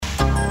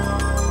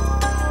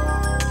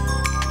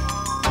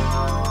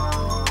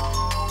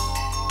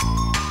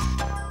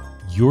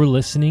You're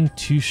listening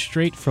to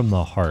Straight from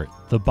the Heart,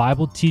 the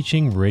Bible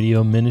teaching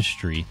radio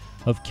ministry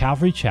of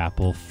Calvary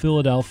Chapel,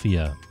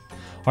 Philadelphia.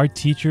 Our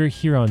teacher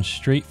here on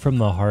Straight from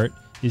the Heart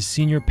is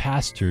Senior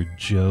Pastor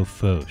Joe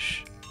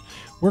Foch.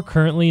 We're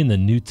currently in the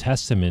New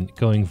Testament,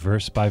 going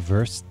verse by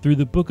verse through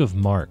the book of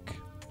Mark.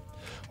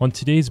 On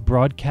today's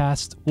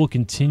broadcast, we'll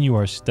continue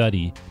our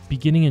study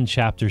beginning in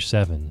chapter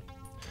 7.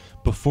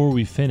 Before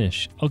we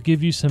finish, I'll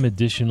give you some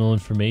additional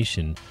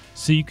information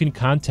so you can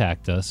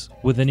contact us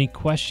with any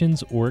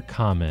questions or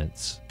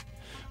comments.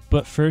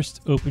 But first,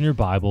 open your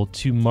Bible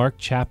to Mark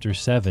chapter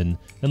 7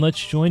 and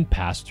let's join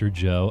Pastor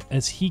Joe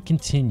as he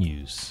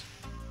continues.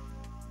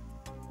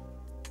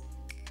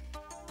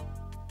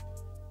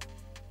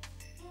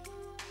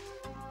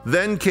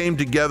 Then came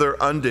together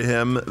unto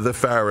him the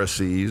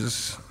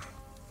Pharisees,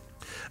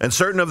 and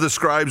certain of the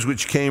scribes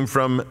which came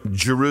from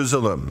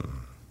Jerusalem.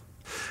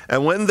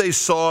 And when they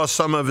saw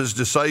some of his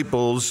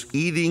disciples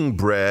eating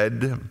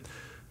bread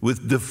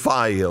with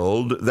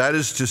defiled, that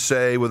is to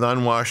say, with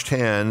unwashed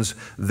hands,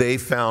 they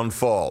found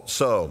fault.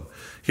 So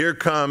here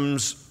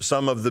comes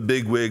some of the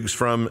bigwigs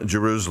from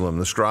Jerusalem,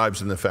 the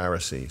scribes and the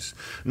Pharisees.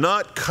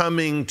 Not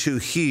coming to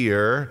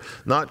hear,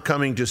 not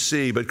coming to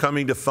see, but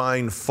coming to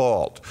find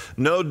fault.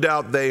 No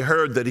doubt they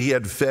heard that he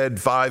had fed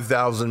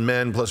 5,000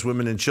 men plus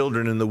women and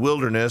children in the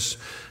wilderness,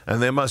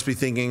 and they must be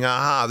thinking,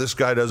 aha, this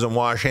guy doesn't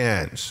wash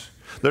hands.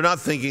 They're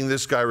not thinking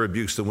this guy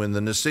rebukes the wind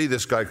and the sea,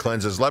 this guy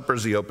cleanses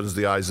lepers, he opens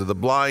the eyes of the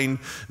blind,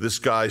 this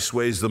guy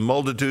sways the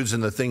multitudes in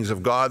the things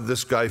of God,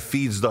 this guy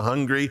feeds the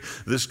hungry,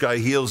 this guy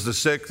heals the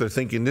sick. They're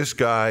thinking this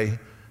guy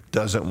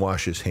doesn't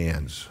wash his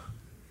hands.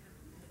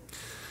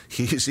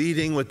 He's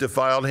eating with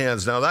defiled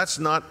hands. Now that's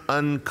not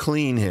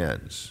unclean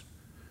hands.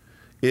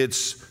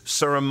 It's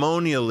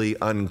ceremonially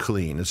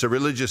unclean. It's a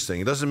religious thing.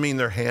 It doesn't mean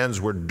their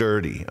hands were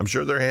dirty. I'm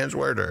sure their hands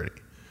were dirty.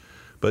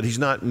 But he's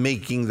not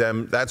making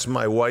them. That's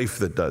my wife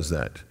that does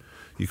that.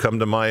 You come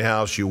to my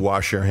house, you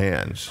wash your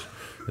hands.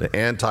 The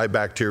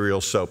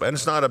antibacterial soap. And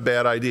it's not a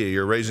bad idea.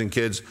 You're raising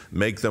kids,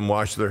 make them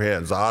wash their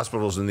hands. The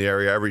hospitals in the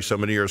area every so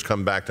many years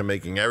come back to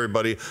making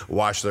everybody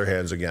wash their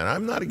hands again.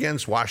 I'm not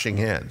against washing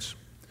hands.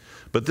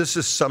 But this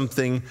is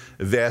something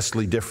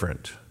vastly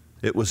different.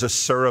 It was a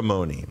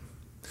ceremony.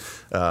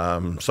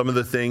 Some of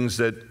the things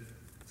that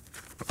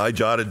I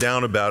jotted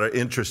down about are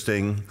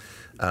interesting.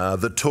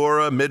 The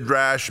Torah,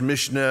 Midrash,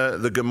 Mishnah,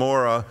 the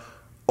Gemara,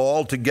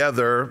 all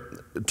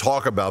together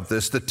talk about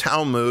this. The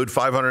Talmud,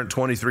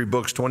 523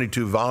 books,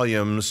 22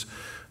 volumes,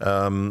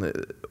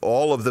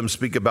 all of them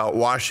speak about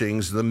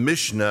washings. The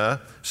Mishnah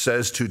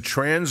says to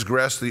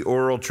transgress the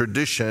oral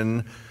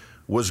tradition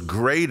was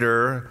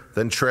greater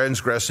than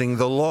transgressing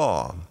the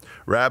law.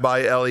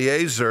 Rabbi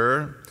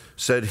Eliezer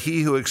said,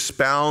 he who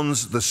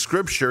expounds the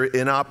scripture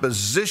in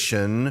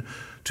opposition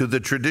to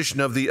the tradition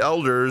of the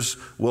elders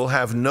will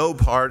have no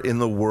part in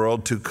the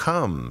world to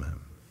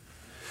come.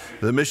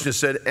 The Mishnah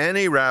said,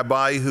 any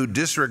rabbi who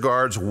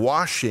disregards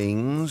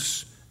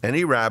washings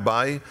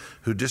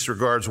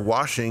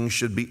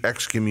should be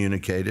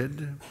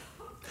excommunicated.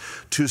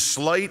 To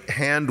slight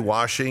hand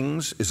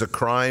washings is a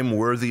crime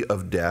worthy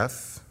of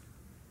death.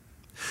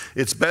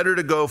 It's better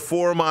to go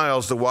 4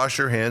 miles to wash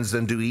your hands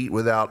than to eat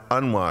without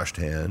unwashed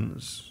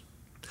hands.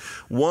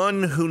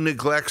 One who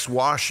neglects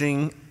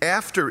washing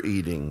after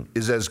eating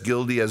is as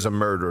guilty as a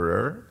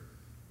murderer.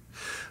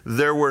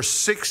 There were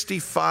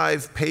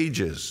 65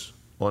 pages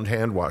on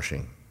hand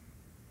washing.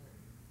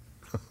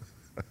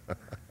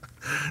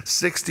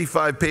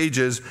 65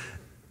 pages.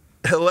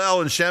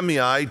 Hillel and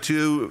Shammai,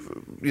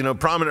 two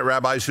prominent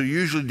rabbis who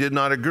usually did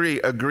not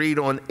agree, agreed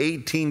on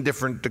 18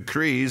 different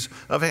decrees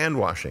of hand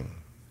washing.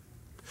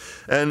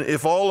 And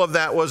if all of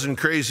that wasn't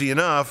crazy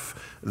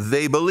enough,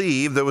 they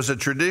believe there was a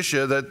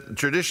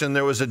tradition,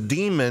 there was a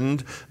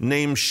demon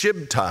named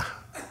Shibta,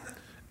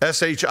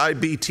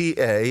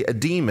 S-H-I-B-T-A, a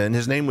demon.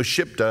 His name was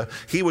Shibta.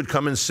 He would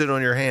come and sit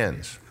on your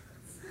hands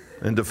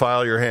and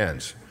defile your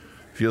hands.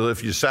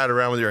 If you sat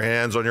around with your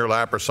hands on your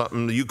lap or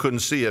something, you couldn't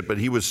see it, but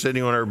he was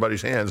sitting on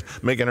everybody's hands,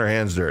 making their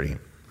hands dirty.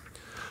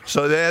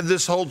 So they had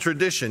this whole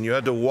tradition. You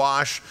had to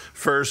wash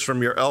first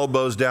from your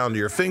elbows down to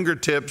your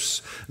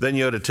fingertips. Then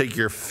you had to take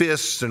your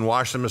fists and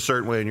wash them a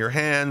certain way in your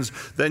hands.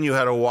 Then you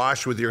had to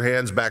wash with your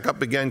hands back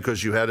up again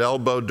because you had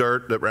elbow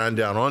dirt that ran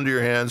down onto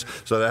your hands.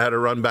 So they had to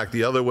run back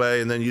the other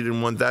way, and then you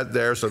didn't want that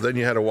there. So then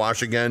you had to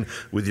wash again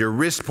with your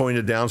wrist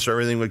pointed down so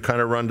everything would kind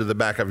of run to the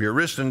back of your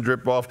wrist and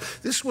drip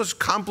off. This was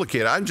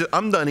complicated.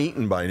 I'm done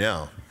eating by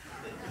now.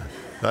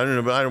 I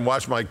didn't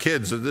watch my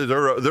kids.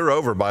 They're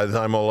over by the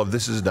time all of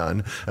this is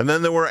done. And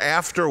then there were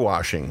after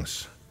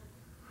washings.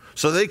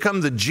 So they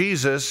come to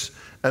Jesus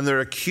and they're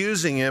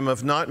accusing him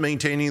of not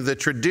maintaining the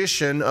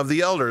tradition of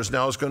the elders.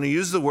 Now, I was going to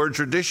use the word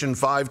tradition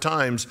 5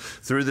 times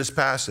through this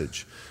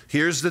passage.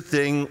 Here's the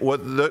thing.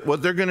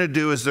 What they're going to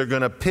do is they're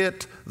going to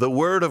pit the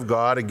Word of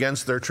God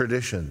against their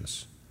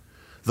traditions.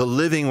 The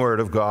living Word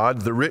of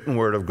God, the written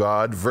Word of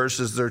God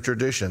versus their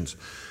traditions.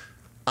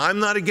 I'm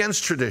not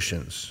against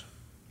traditions.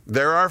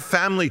 There are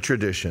family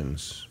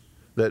traditions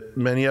that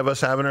many of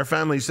us have in our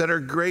families that are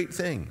great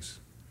things.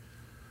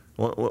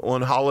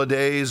 on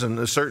holidays and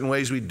the certain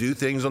ways we do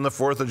things on the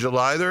 4th of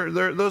July.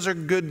 Those are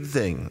good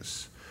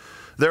things.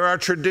 There are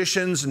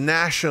traditions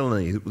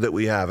nationally that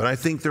we have, and I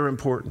think they're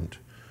important.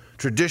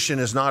 Tradition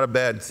is not a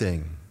bad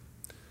thing.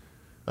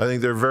 I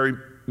think there are very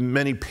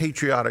many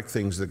patriotic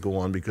things that go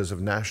on because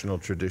of national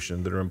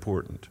tradition that are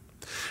important.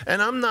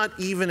 And I'm not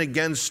even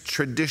against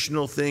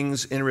traditional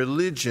things in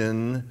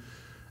religion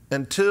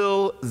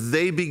until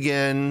they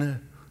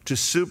begin to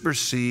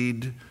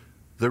supersede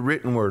the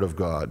written word of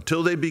God,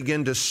 till they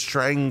begin to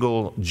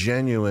strangle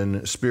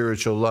genuine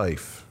spiritual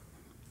life.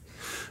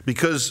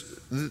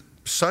 Because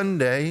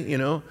Sunday,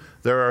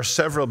 there are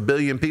several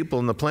billion people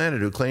on the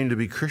planet who claim to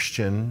be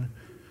Christian,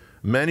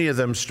 many of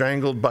them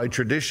strangled by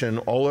tradition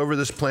all over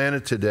this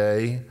planet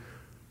today,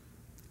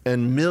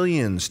 and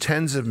millions,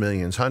 tens of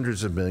millions,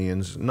 hundreds of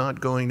millions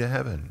not going to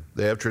heaven.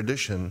 They have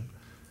tradition,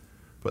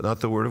 but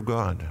not the Word of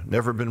God.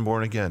 Never been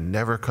born again,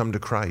 never come to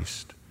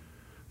Christ.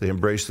 They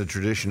embrace the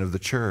tradition of the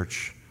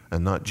church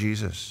and not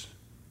Jesus.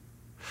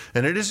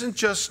 And it isn't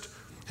just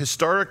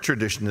historic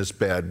tradition that's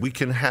bad. We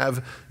can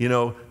have,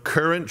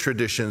 current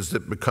traditions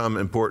that become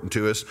important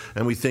to us,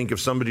 and we think if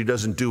somebody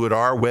doesn't do it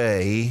our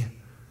way,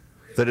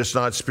 that it's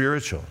not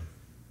spiritual.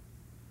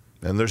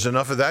 And there's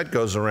enough of that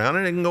goes around,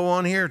 and it can go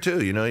on here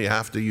too. You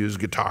have to use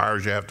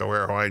guitars, you have to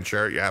wear a Hawaiian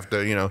shirt, you have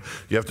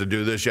to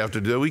do this, you have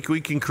to do that. We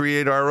can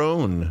create our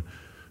own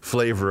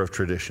flavor of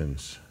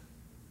traditions.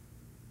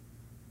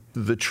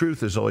 The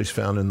truth is always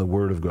found in the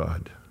Word of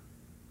God.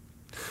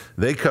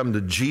 They come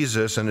to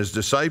Jesus and his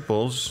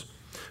disciples,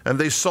 and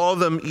they saw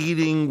them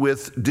eating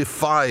with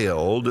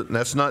defiled, and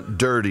that's not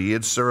dirty,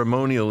 it's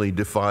ceremonially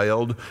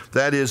defiled,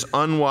 that is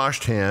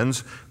unwashed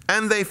hands,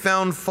 and they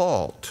found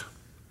fault.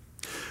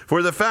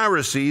 For the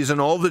Pharisees and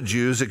all the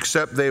Jews,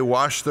 except they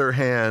wash their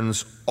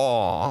hands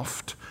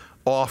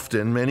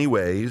often, many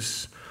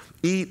ways,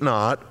 eat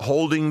not,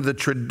 holding the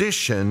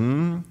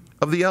tradition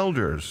of the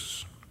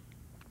elders.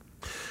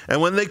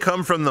 And when they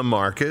come from the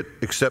market,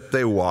 except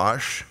they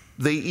wash,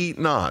 they eat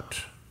not.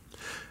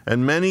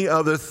 And many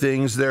other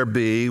things there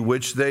be,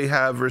 which they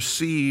have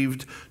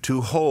received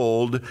to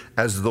hold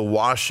as the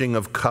washing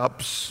of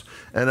cups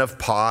and of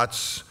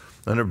pots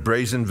and of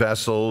brazen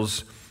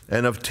vessels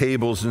and of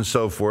tables and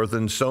so forth,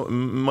 and so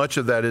much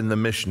of that in the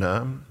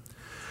Mishnah.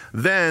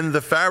 Then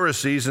the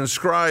Pharisees and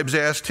scribes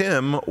asked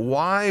him,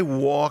 why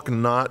walk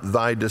not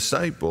thy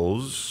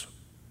disciples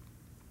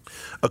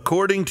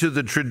according to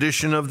the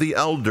tradition of the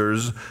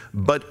elders,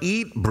 but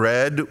eat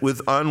bread with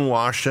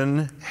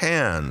unwashen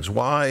hands?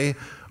 Why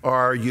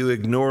are you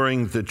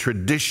ignoring the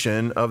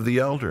tradition of the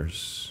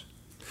elders?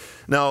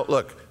 Now,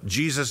 look,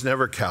 Jesus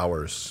never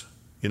cowers.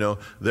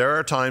 There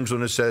are times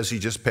when it says he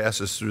just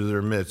passes through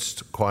their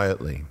midst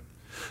quietly.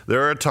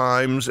 There are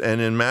times, and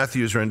in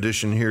Matthew's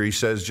rendition here, he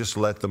says, just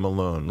let them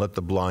alone. Let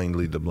the blind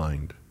lead the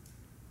blind.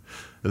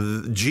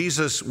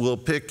 Jesus will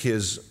pick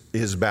his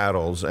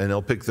battles, and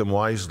he'll pick them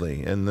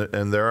wisely. And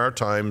there are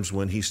times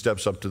when he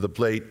steps up to the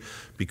plate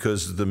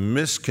because the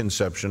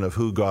misconception of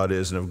who God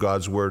is and of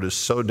God's word is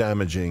so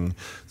damaging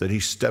that he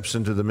steps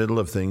into the middle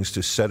of things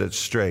to set it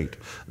straight.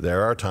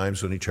 There are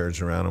times when he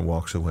turns around and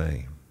walks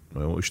away.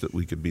 I wish that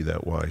we could be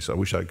that wise. I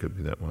wish I could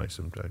be that wise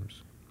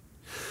sometimes.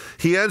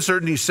 He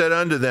answered and he said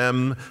unto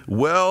them,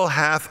 well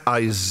hath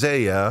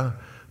Isaiah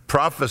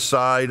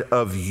prophesied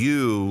of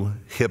you,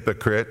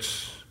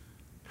 hypocrites.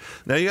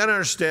 Now you got to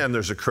understand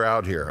there's a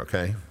crowd here,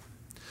 okay?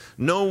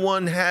 No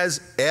one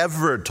has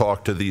ever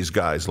talked to these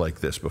guys like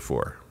this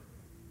before.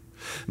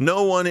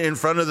 No one in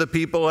front of the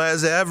people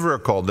has ever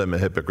called them a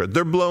hypocrite.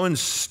 They're blowing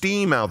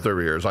steam out their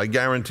ears, I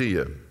guarantee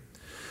you.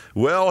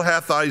 Well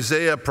hath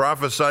Isaiah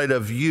prophesied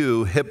of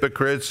you,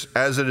 hypocrites,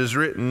 as it is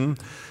written,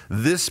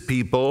 this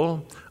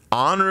people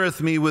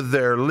honoreth me with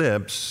their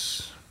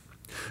lips,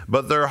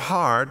 but their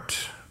heart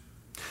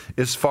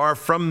is far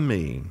from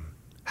me.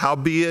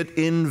 Howbeit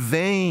in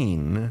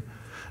vain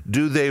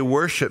do they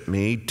worship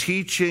me,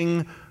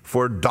 teaching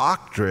for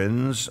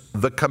doctrines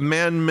the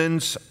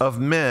commandments of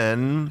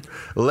men,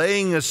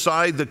 laying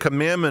aside the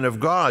commandment of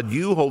God.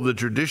 You hold the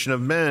tradition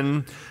of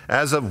men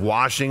as of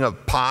washing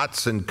of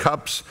pots and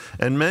cups,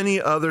 and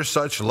many other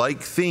such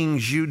like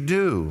things you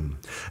do.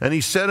 And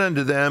he said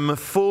unto them,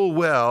 full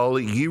well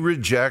ye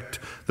reject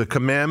the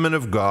commandment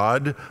of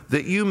God,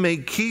 that you may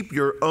keep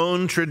your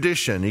own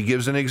tradition. He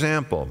gives an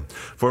example.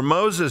 For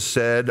Moses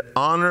said,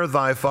 honor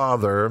thy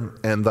father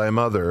and thy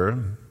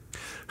mother.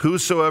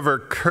 Whosoever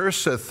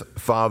curseth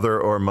father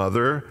or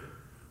mother,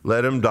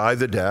 let him die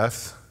the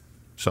death.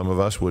 Some of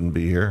us wouldn't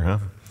be here,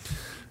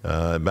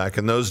 huh? Back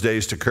in those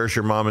days, to curse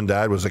your mom and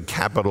dad was a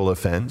capital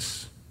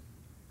offense.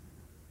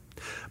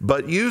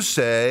 But you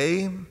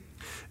say,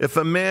 if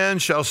a man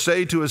shall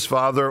say to his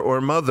father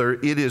or mother,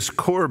 it is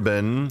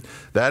Corban,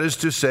 that is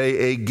to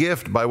say, a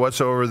gift by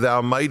whatsoever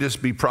thou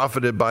mightest be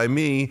profited by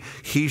me,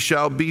 he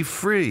shall be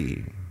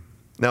free.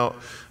 Now,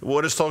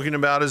 what it's talking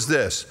about is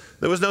this.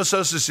 There was no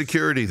Social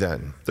Security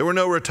then. There were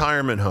no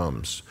retirement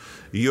homes.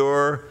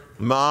 Your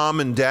mom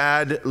and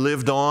dad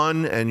lived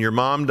on, and your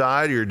mom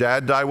died, or your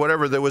dad died,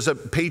 whatever. There was a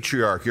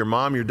patriarch, your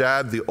mom, your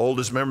dad, the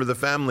oldest member of the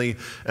family,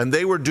 and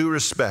they were due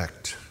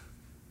respect.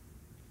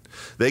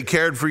 They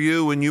cared for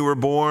you when you were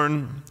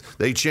born.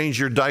 They changed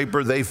your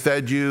diaper. They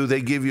fed you.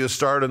 They give you a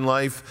start in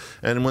life.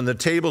 And when the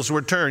tables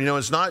were turned,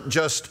 it's not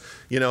just,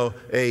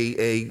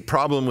 a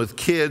problem with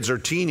kids or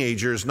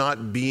teenagers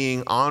not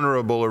being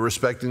honorable or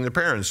respecting their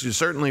parents. You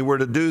certainly were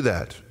to do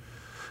that.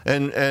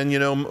 And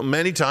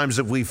many times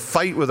if we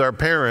fight with our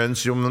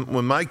parents,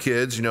 when my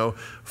kids,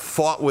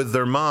 fought with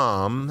their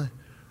mom,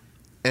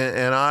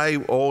 and I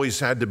always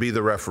had to be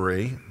the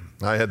referee.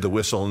 I had the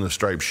whistle and the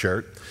striped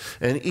shirt.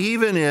 And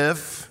even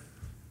if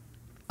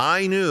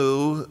I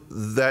knew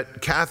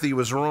that Kathy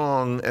was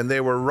wrong and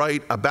they were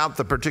right about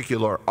the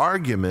particular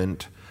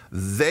argument,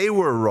 they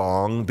were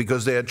wrong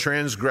because they had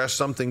transgressed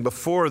something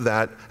before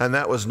that, and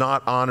that was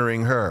not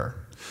honoring her.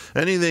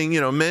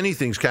 Many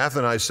things Kath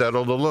and I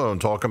settled alone,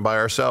 talking by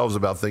ourselves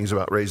about things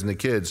about raising the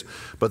kids.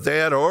 But they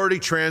had already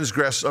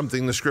transgressed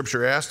something the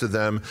scripture asked of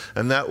them,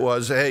 and that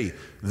was, hey,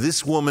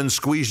 this woman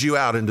squeezed you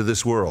out into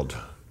this world.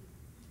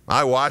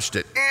 I watched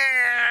it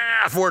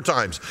 4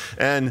 times,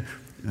 and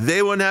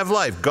they wouldn't have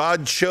life.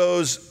 God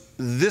chose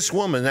this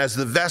woman as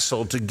the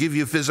vessel to give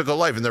you physical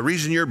life. And the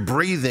reason you're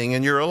breathing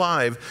and you're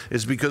alive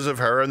is because of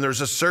her, and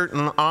there's a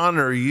certain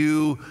honor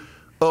you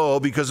owe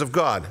because of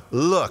God.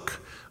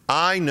 Look,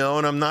 I know,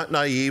 and I'm not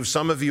naive,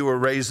 some of you were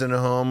raised in a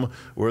home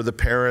where the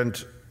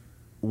parent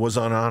was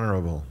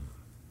unhonorable.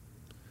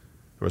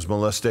 There was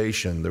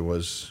molestation, there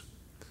was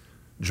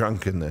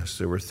drunkenness,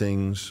 there were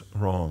things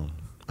wrong.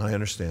 I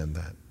understand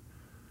that.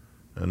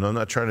 And I'm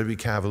not trying to be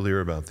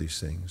cavalier about these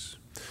things.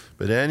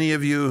 But any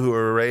of you who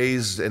are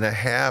raised in a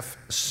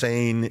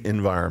half-sane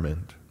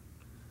environment,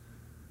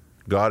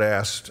 God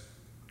asked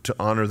to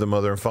honor the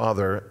mother and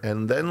father,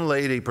 and then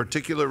laid a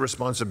particular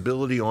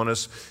responsibility on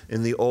us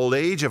in the old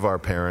age of our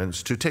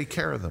parents to take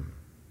care of them.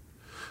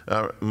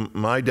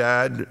 My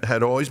dad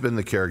had always been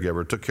the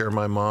caregiver, took care of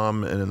my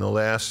mom, and in the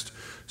last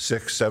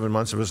 6-7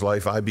 months of his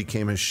life, I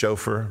became his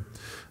chauffeur.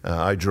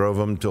 I drove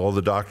him to all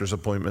the doctor's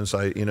appointments,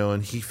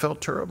 and he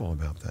felt terrible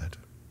about that.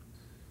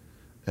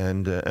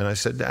 And I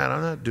said, Dad,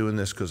 I'm not doing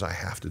this because I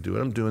have to do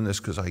it. I'm doing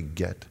this because I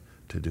get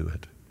to do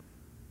it.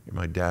 You're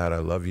my dad. I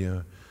love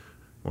you.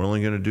 We're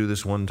only going to do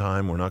this one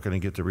time. We're not going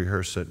to get to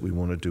rehearse it. We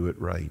want to do it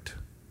right.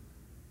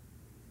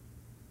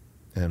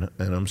 And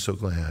I'm so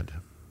glad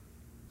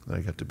that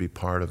I got to be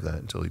part of that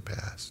until he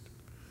passed.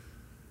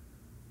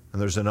 And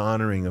there's an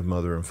honoring of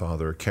mother and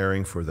father,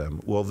 caring for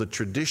them. Well, the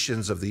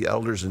traditions of the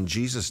elders in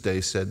Jesus'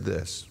 day said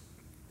this: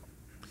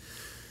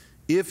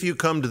 if you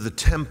come to the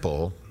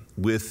temple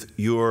with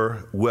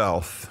your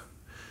wealth,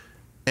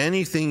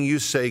 anything you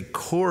say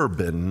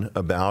korban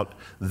about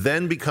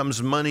then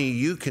becomes money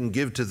you can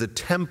give to the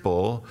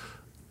temple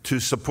to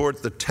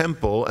support the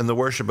temple and the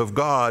worship of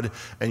God,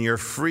 and you're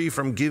free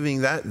from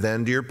giving that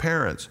then to your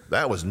parents.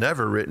 That was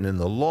never written in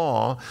the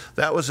law.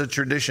 That was a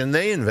tradition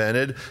they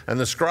invented, and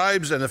the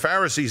scribes and the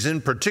Pharisees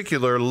in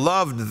particular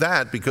loved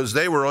that because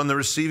they were on the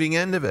receiving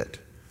end of it.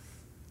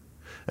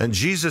 And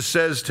Jesus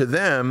says to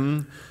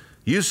them,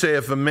 you say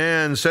if a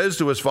man says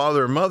to his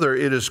father or mother,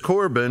 it is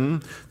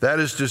korban, that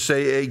is to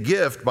say a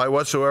gift, by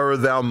whatsoever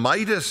thou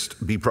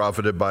mightest be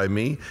profited by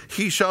me,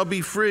 he shall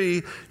be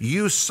free.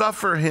 You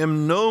suffer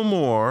him no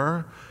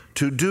more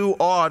to do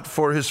aught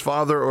for his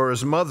father or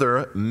his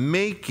mother,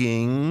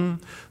 making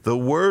the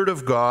word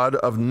of God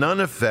of none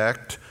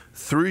effect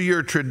through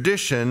your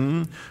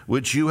tradition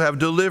which you have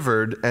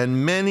delivered,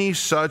 and many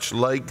such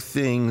like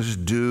things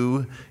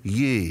do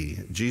ye.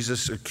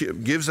 Jesus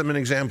gives them an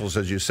example,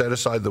 says you set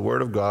aside the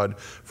word of God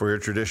for your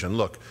tradition.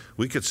 Look,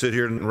 we could sit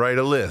here and write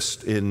a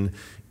list in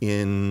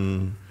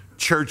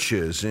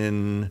churches,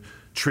 in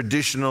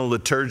traditional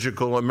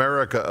liturgical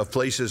America, of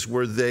places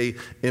where they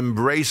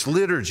embrace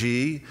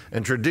liturgy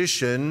and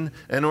tradition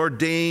and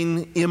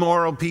ordain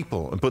immoral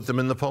people and put them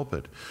in the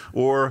pulpit,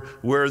 or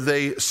where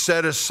they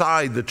set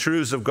aside the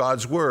truths of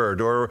God's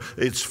word, or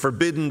it's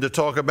forbidden to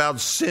talk about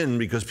sin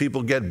because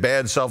people get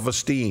bad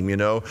self-esteem,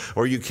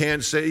 or you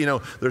can't say,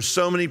 there's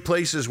so many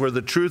places where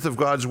the truth of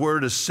God's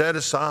word is set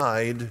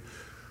aside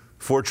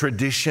for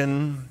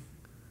tradition,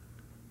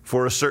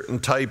 for a certain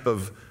type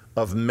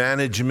of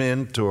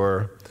management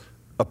or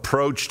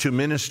approach to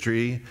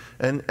ministry,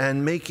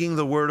 and making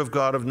the word of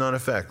God of none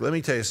effect. Let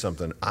me tell you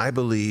something. I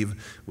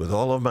believe with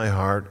all of my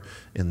heart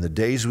in the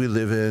days we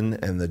live in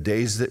and the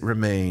days that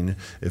remain,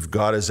 if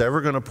God is ever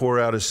going to pour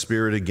out his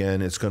Spirit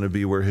again, it's going to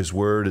be where his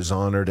word is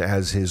honored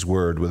as his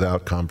word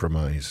without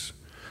compromise.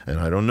 And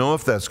I don't know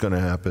if that's going to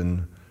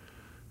happen,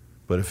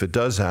 but if it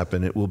does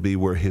happen, it will be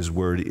where his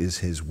word is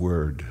his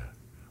word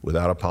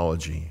without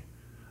apology,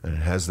 and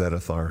it has that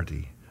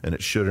authority. And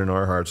it should in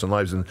our hearts and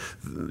lives. And,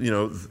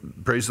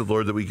 praise the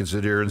Lord that we can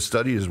sit here and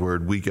study his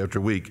word week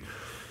after week.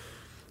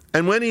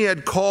 And when he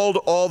had called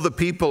all the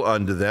people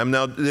unto them,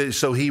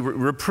 so he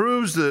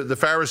reproves the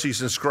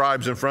Pharisees and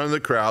scribes in front of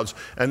the crowds,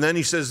 and then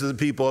he says to the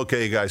people,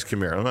 okay, guys,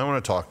 come here. I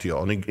want to talk to you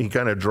all. And he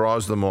kind of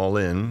draws them all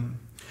in.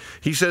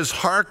 He says,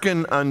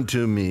 hearken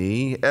unto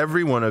me,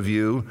 every one of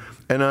you,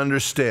 and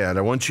understand.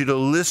 I want you to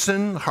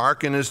listen.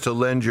 Hearken is to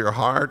lend your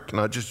heart,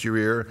 not just your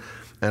ear.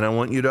 and I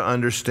want you to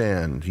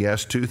understand. He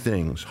asked two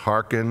things: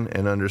 hearken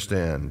and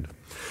understand.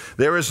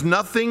 There is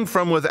nothing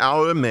from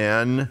without a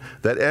man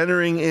that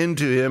entering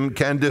into him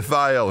can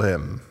defile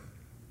him.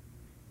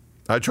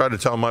 I try to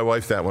tell my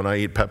wife that when I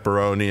eat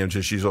pepperoni, and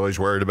she's always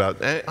worried about,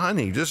 hey,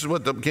 honey, this is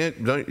what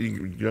don't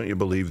you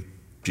believe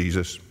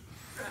Jesus?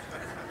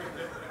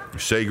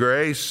 Say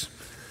grace,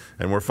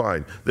 and we're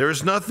fine. There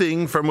is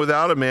nothing from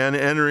without a man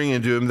entering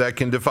into him that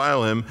can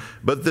defile him,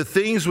 but the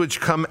things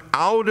which come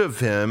out of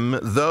him,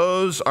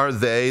 those are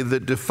they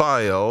that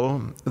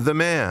defile the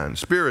man.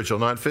 Spiritual,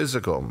 not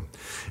physical.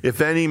 If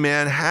any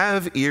man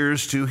have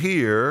ears to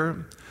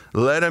hear,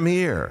 let him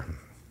hear.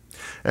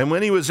 And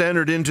when he was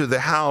entered into the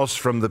house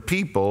from the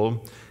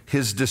people,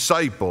 his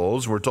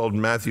disciples, we're told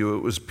in Matthew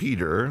it was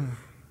Peter,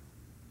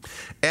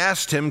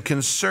 asked him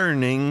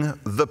concerning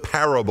the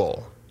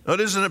parable. No, it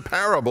isn't a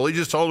parable. He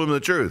just told them the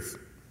truth.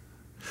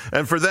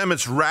 And for them,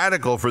 it's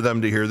radical for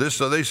them to hear this.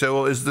 So they say,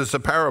 well, is this a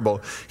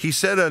parable? He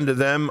said unto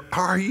them,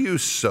 are you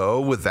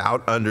so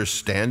without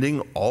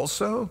understanding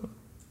also?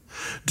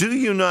 Do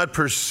you not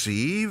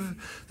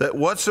perceive that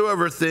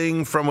whatsoever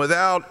thing from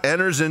without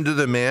enters into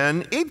the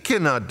man, it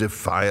cannot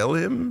defile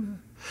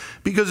him?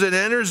 Because it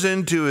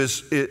entereth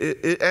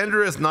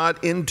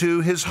not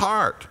into his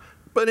heart,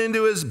 but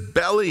into his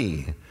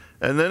belly.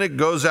 And then it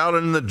goes out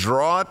in the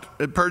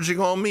draught, purging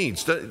all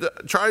meats.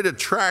 Try to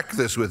track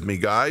this with me,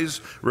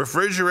 guys.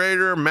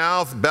 Refrigerator,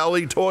 mouth,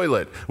 belly,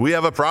 toilet. We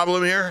have a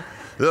problem here?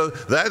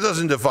 That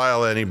doesn't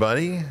defile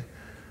anybody.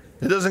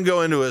 It doesn't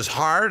go into his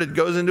heart. It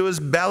goes into his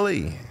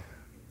belly. It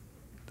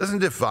doesn't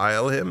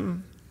defile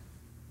him.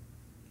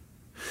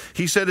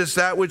 He said, it's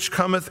that which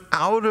cometh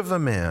out of a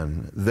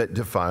man that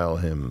defile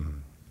him.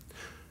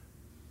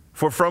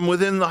 For from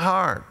within the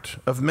heart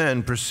of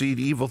men proceed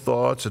evil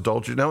thoughts,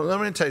 adultery. Now,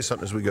 let me tell you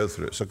something as we go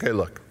through this. Okay,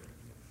 look.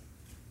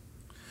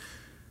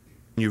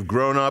 You've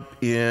grown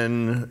up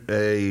in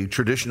a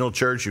traditional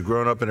church. You've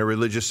grown up in a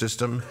religious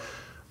system.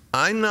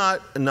 I'm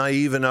not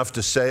naive enough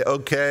to say,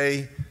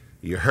 okay,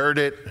 you heard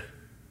it,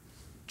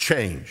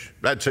 change.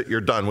 That's it,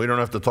 you're done. We don't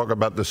have to talk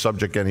about this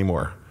subject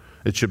anymore.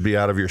 It should be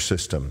out of your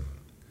system.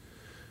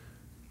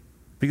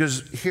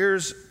 Because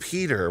here's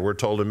Peter, we're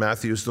told in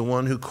Matthew, is the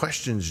one who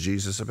questions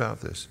Jesus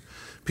about this.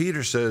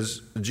 Peter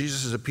says,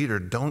 Jesus says to Peter,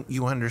 don't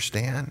you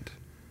understand?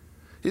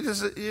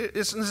 This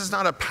is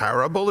not a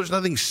parable. There's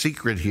nothing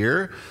secret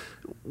here.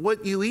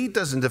 What you eat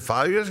doesn't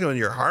defile you. It doesn't go in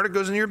your heart. It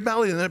goes in your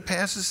belly, and then it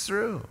passes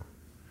through.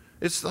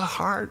 It's the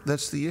heart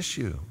that's the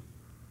issue.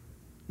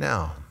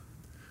 Now,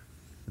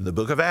 in the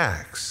book of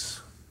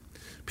Acts,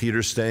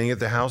 Peter's staying at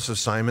the house of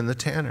Simon the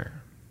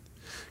tanner.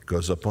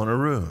 Goes up on a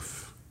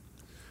roof.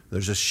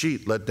 There's a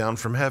sheet let down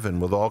from heaven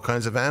with all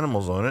kinds of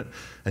animals on it.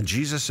 And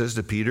Jesus says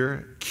to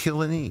Peter,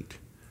 kill and eat.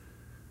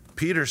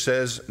 Peter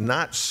says,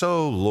 not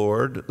so,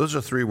 Lord. Those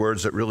are three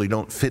words that really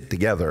don't fit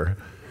together.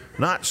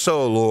 Not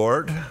so,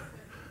 Lord.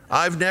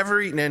 I've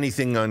never eaten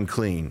anything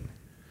unclean.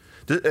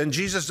 And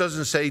Jesus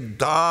doesn't say,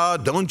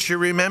 don't you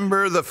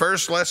remember the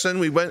first lesson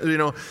we went,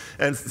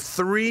 and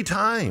three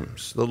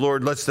times the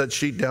Lord lets that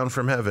sheet down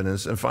from heaven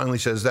and finally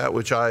says, that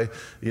which I,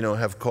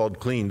 have called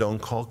clean, don't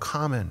call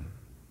common.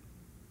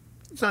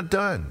 It's not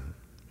done.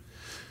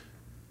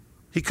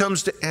 He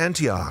comes to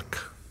Antioch.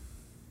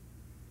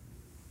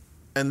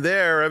 And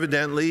there,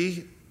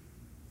 evidently,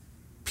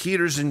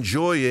 Peter's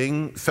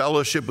enjoying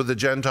fellowship with the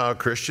Gentile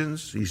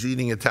Christians. He's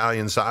eating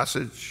Italian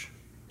sausage,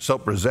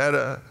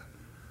 soppressata,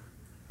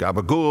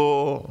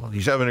 gabagool.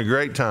 He's having a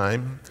great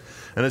time.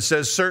 And it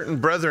says,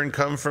 certain brethren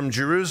come from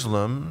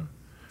Jerusalem,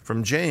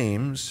 from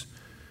James.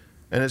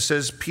 And it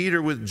says,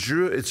 Peter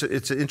withdrew. It's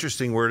an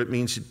interesting word. It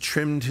means he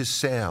trimmed his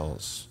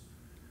sails.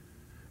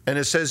 And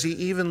it says he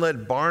even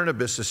led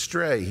Barnabas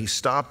astray. He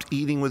stopped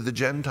eating with the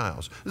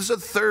Gentiles. This is a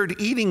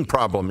third eating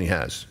problem he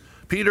has.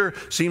 Peter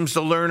seems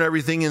to learn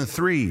everything in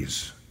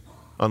threes,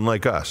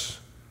 unlike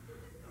us.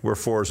 We're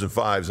fours and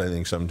fives, I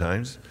think,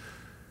 sometimes.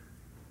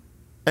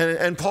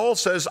 And Paul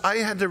says, I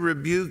had to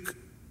rebuke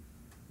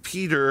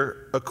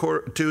Peter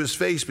to his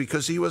face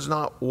because he was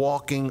not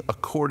walking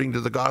according to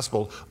the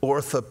gospel,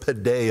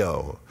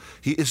 orthopedeo.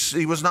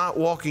 He was not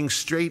walking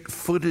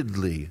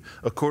straight-footedly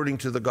according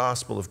to the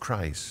gospel of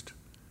Christ.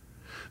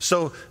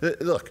 So,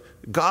 look,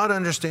 God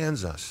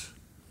understands us.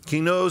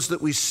 He knows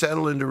that we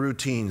settle into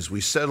routines.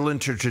 We settle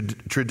into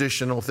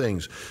traditional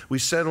things. We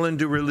settle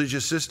into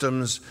religious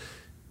systems.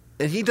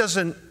 And he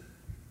doesn't,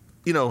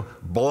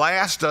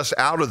 blast us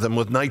out of them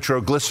with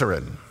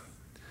nitroglycerin.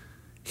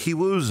 He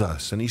woos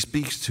us, and he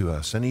speaks to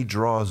us, and he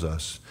draws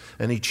us,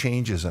 and he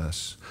changes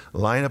us,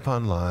 line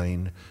upon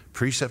line,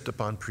 precept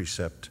upon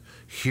precept,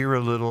 here a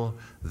little,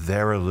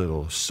 there a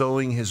little,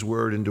 sowing his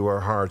word into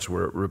our hearts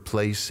where it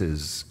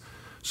replaces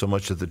so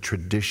much of the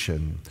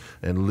tradition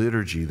and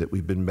liturgy that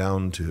we've been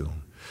bound to.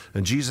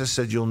 And Jesus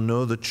said, you'll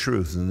know the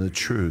truth, and the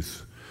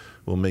truth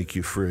will make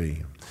you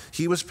free.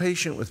 He was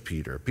patient with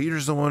Peter.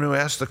 Peter's the one who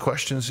asked the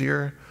questions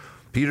here.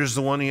 Peter's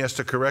the one he has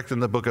to correct in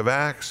the book of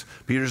Acts.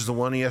 Peter's the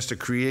one he has to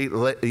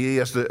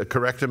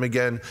correct him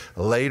again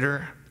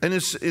later. And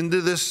it's in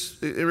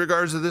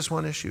regards to this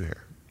one issue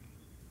here.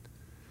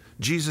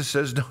 Jesus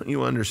says, don't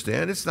you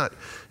understand? It's not,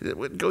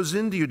 what goes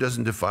into you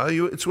doesn't defile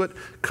you. It's what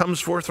comes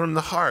forth from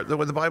the heart. The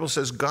Bible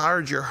says,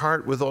 guard your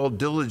heart with all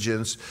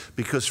diligence,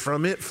 because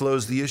from it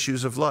flows the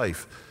issues of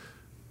life.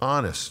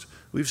 Honest.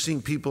 We've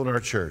seen people in our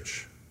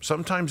church,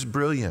 sometimes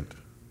brilliant,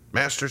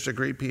 master's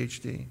degree,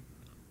 PhD,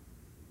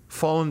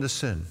 fall into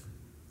sin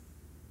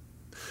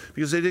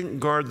because they didn't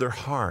guard their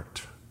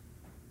heart.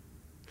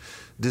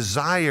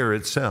 Desire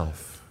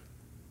itself,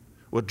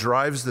 what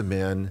drives the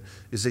man,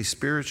 is a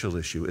spiritual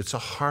issue. It's a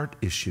heart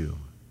issue.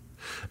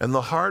 And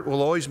the heart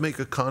will always make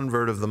a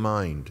convert of the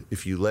mind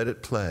if you let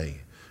it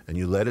play and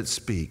you let it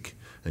speak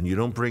and you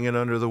don't bring it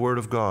under the word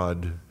of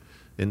God.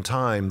 In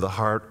time, the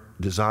heart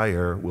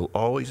desire will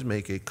always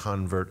make a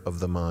convert of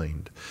the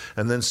mind.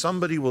 And then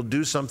somebody will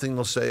do something,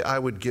 they'll say, I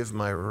would give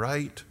my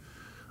right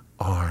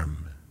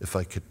arm if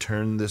I could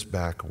turn this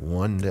back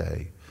one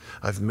day.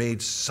 I've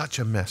made such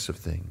a mess of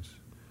things.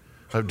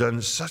 I've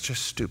done such a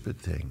stupid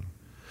thing.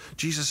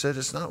 Jesus said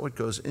it's not what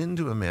goes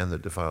into a man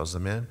that defiles the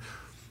man.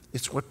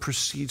 It's what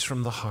proceeds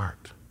from the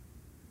heart.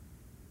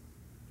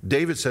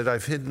 David said,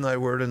 I've hidden thy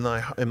word in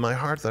my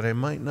heart that I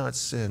might not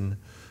sin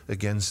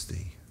against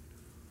thee.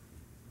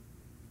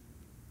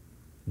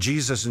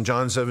 Jesus in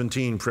John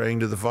 17, praying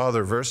to the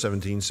Father, verse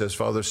 17 says,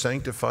 Father,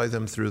 sanctify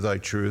them through thy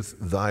truth.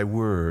 Thy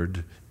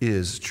word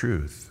is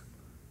truth.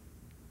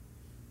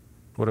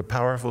 What a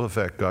powerful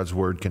effect God's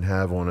word can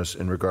have on us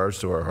in regards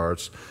to our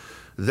hearts.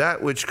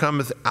 That which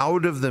cometh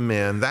out of the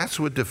man, that's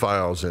what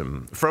defiles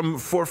him.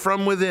 For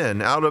from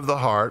within, out of the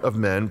heart of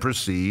men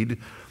proceed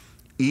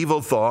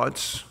evil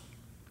thoughts.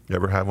 You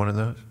ever have one of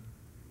those?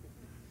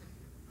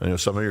 I know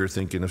some of you are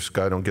thinking, if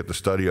Scott don't get the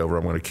study over,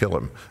 I'm going to kill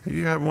him.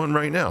 You have one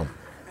right now.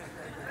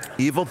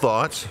 Evil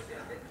thoughts,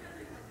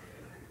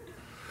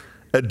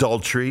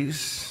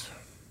 adulteries,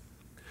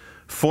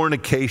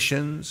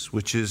 fornications,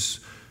 which is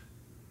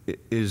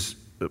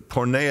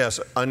porneas,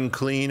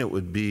 unclean. It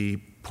would be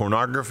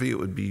pornography. It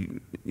would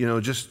be,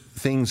 just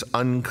things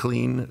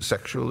unclean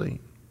sexually.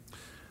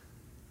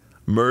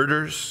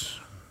 Murders,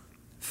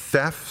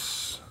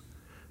 thefts,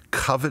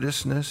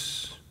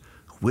 covetousness,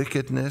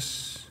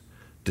 wickedness,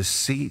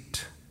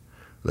 deceit,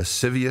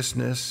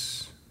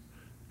 lasciviousness,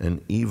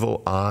 an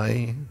evil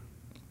eye.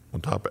 On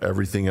top of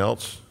everything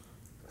else,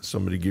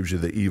 somebody gives you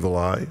the evil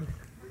eye.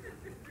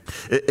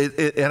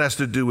 It has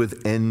to do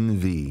with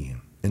envy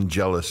and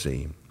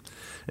jealousy.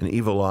 An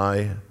evil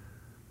eye,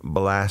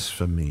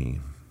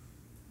 blasphemy,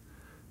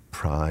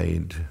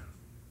 pride,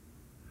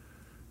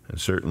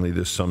 and certainly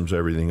this sums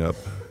everything up,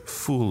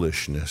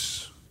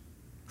 foolishness,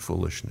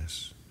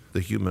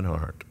 the human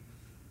heart.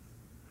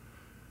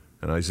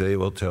 And Isaiah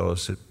will tell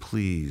us it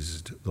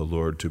pleased the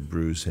Lord to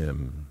bruise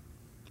him.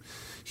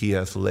 He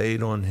hath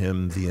laid on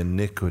him the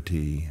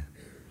iniquity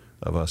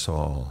of us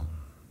all.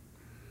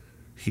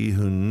 He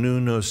who knew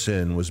no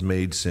sin was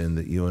made sin,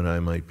 that you and I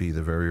might be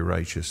the very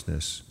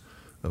righteousness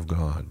of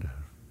God.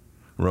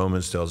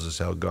 Romans tells us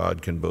how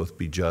God can both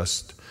be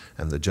just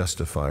and the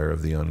justifier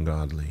of the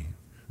ungodly.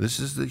 This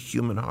is the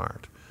human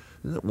heart.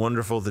 Isn't it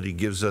wonderful that he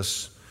gives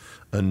us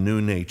a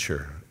new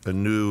nature, a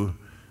new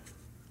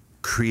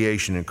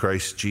creation in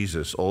Christ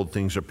Jesus? Old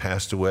things are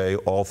passed away,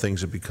 all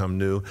things have become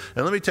new.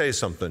 And let me tell you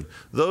something.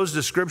 Those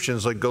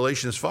descriptions, like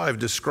Galatians 5,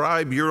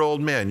 describe your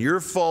old man. Your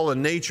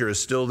fallen nature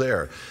is still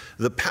there.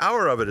 The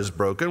power of it is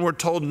broken. We're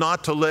told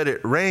not to let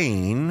it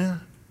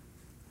reign,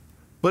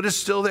 but it's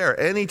still there.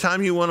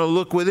 Anytime you want to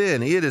look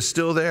within, it is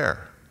still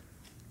there.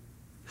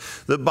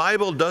 The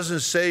Bible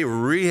doesn't say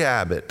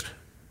rehab it.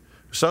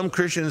 Some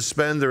Christians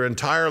spend their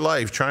entire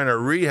life trying to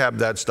rehab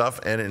that stuff,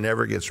 and it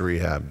never gets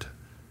rehabbed.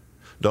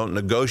 Don't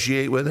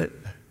negotiate with it.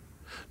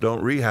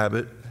 Don't rehab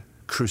it.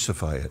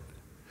 Crucify it.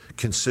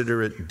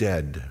 Consider it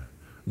dead.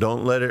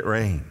 Don't let it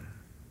reign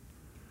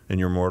in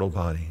your mortal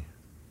body.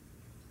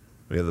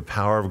 We have the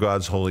power of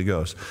God's Holy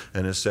Ghost.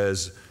 And it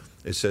says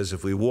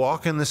if we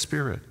walk in the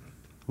Spirit,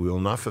 we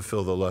will not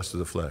fulfill the lust of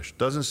the flesh. It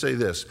doesn't say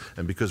this.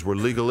 And because we're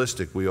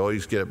legalistic, we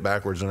always get it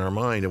backwards in our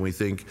mind, and we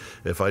think,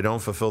 if I don't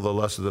fulfill the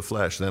lust of the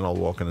flesh, then I'll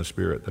walk in the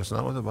Spirit. That's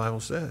not what the Bible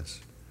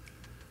says.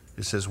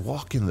 It says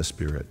walk in the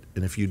Spirit,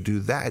 and if you do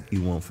that,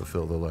 you won't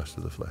fulfill the lust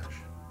of the flesh.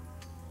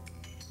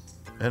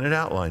 And it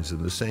outlines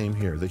them, the same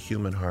here, the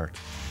human heart.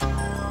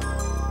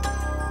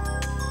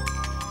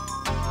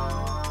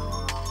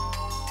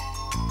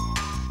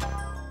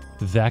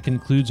 That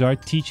concludes our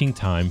teaching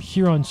time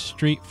here on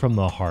Straight from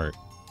the Heart.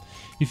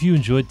 If you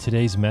enjoyed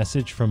today's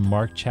message from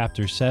Mark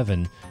chapter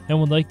 7 and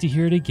would like to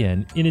hear it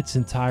again in its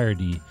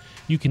entirety,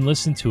 you can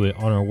listen to it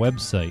on our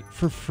website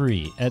for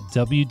free at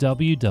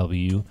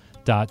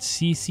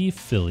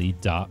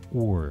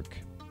www.ccphilly.org.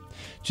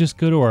 Just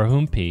go to our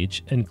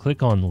homepage and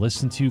click on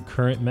Listen to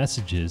Current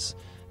Messages,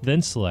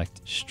 then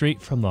select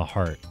Straight from the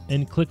Heart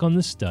and click on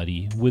the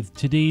study with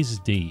today's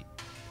date.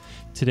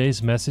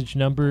 Today's message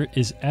number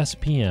is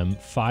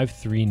SPM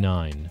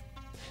 539.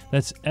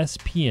 That's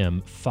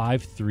SPM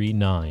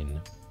 539.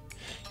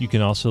 You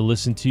can also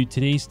listen to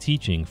today's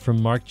teaching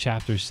from Mark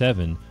chapter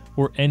 7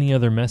 or any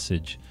other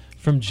message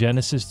from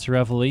Genesis to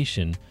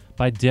Revelation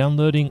by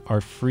downloading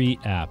our free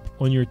app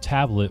on your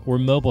tablet or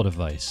mobile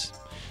device.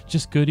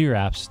 Just go to your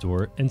app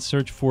store and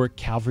search for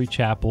Calvary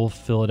Chapel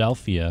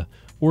Philadelphia,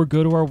 or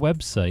go to our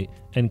website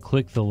and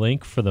click the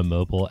link for the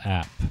mobile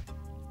app.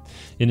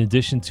 In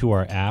addition to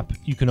our app,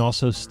 you can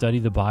also study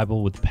the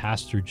Bible with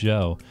Pastor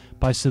Joe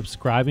by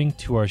subscribing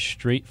to our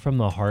Straight from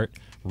the Heart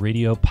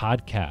radio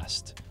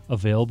podcast,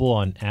 available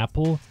on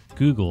Apple,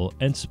 Google,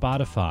 and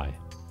Spotify.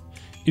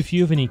 If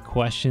you have any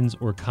questions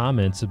or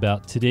comments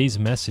about today's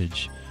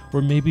message,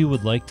 or maybe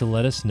would like to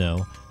let us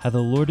know how the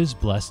Lord has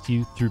blessed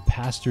you through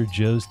Pastor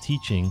Joe's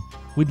teaching,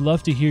 we'd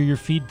love to hear your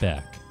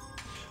feedback.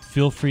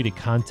 Feel free to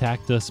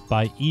contact us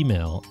by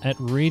email at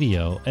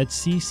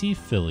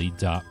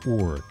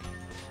radio@ccphilly.org.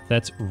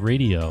 That's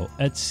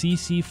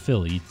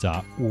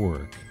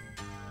radio@ccphilly.org.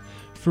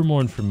 For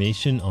more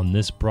information on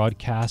this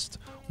broadcast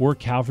or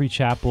Calvary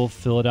Chapel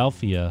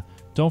Philadelphia,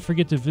 don't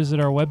forget to visit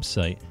our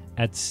website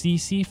at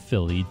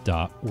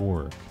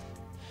ccphilly.org.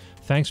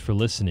 Thanks for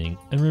listening,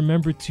 and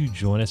remember to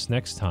join us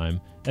next time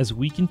as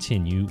we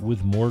continue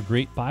with more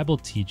great Bible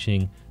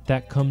teaching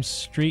that comes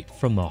straight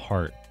from the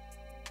heart.